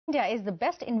India is the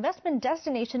best investment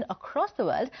destination across the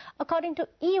world, according to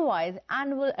EY's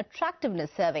annual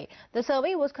attractiveness survey. The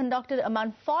survey was conducted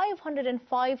among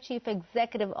 505 chief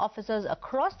executive officers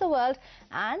across the world,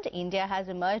 and India has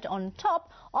emerged on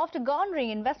top after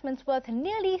garnering investments worth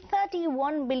nearly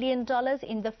 $31 billion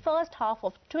in the first half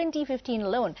of 2015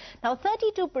 alone. Now,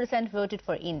 32% voted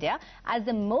for India as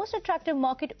the most attractive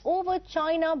market over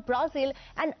China, Brazil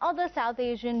and other South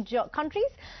Asian countries.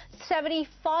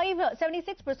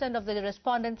 76% of the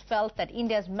respondents felt that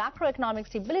India's macroeconomic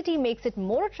stability makes it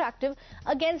more attractive,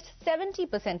 against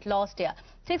 70% last year.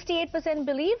 68%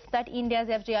 believe that India's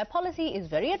FDI policy is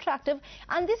very attractive,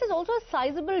 and this is also a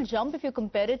sizable jump if you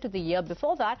compare it to the year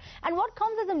before that. And what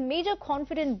comes as a major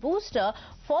confidence booster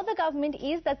for the government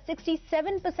is that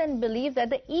 67% believe that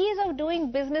the ease of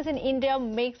doing business in India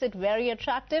makes it very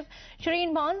attractive.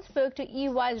 Shereen Bhan spoke to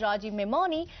EY's Rajiv,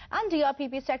 Memani and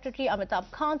DIPP Secretary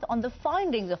Amitabh Kant on the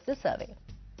findings of the survey.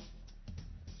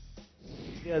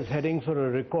 India is heading for a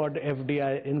record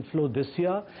FDI inflow this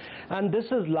year, and this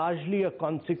is largely a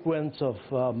consequence of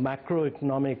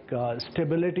macroeconomic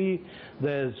stability.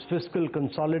 There's fiscal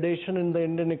consolidation in the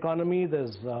Indian economy,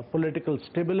 there's political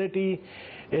stability,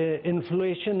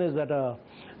 inflation is at a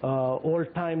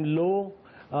all-time low.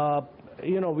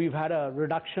 We've had a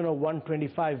reduction of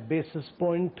 125 basis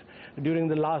points during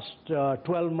the last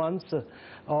 12 months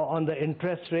on the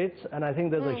interest rates, and I think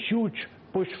there's a huge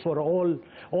push for all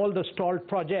the stalled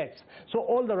projects. So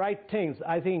all the right things.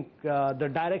 I think the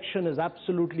direction is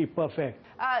absolutely perfect.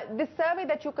 This survey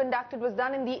that you conducted was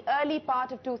done in the early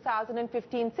part of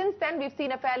 2015. Since then, we've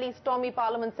seen a fairly stormy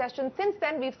parliament session. Since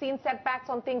then, we've seen setbacks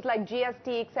on things like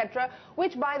GST, etc.,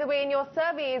 which, by the way, in your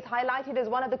survey is highlighted as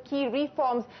one of the key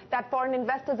reforms that foreign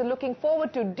investors are looking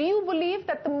forward to. Do you believe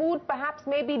that the mood perhaps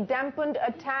may be dampened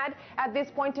a tad at this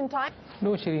point in time?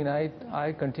 No, Shereen,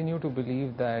 I continue to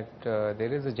believe that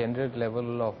there is a general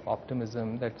level of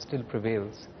optimism that still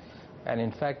prevails. And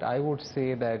in fact, I would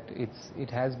say that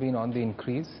it has been on the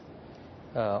increase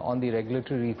on the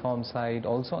regulatory reform side,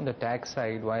 also on the tax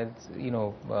side. While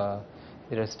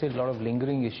there are still a lot of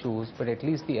lingering issues, but at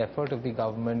least the effort of the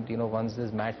government, once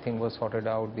this MAT thing was sorted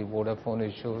out, the Vodafone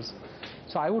issues.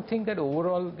 So I would think that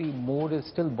overall the mood is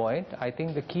still buoyant. I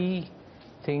think the key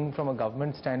thing from a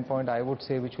government standpoint, I would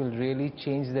say, which will really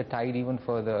change the tide even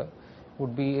further,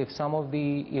 would be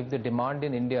if the demand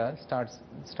in India starts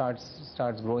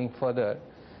growing further,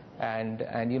 and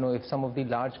if some of the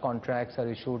large contracts are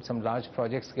issued, some large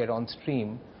projects get on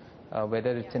stream,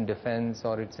 whether it's in defense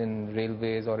or it's in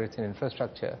railways or it's in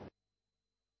infrastructure.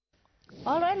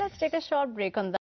 All right, let's take a short break on that.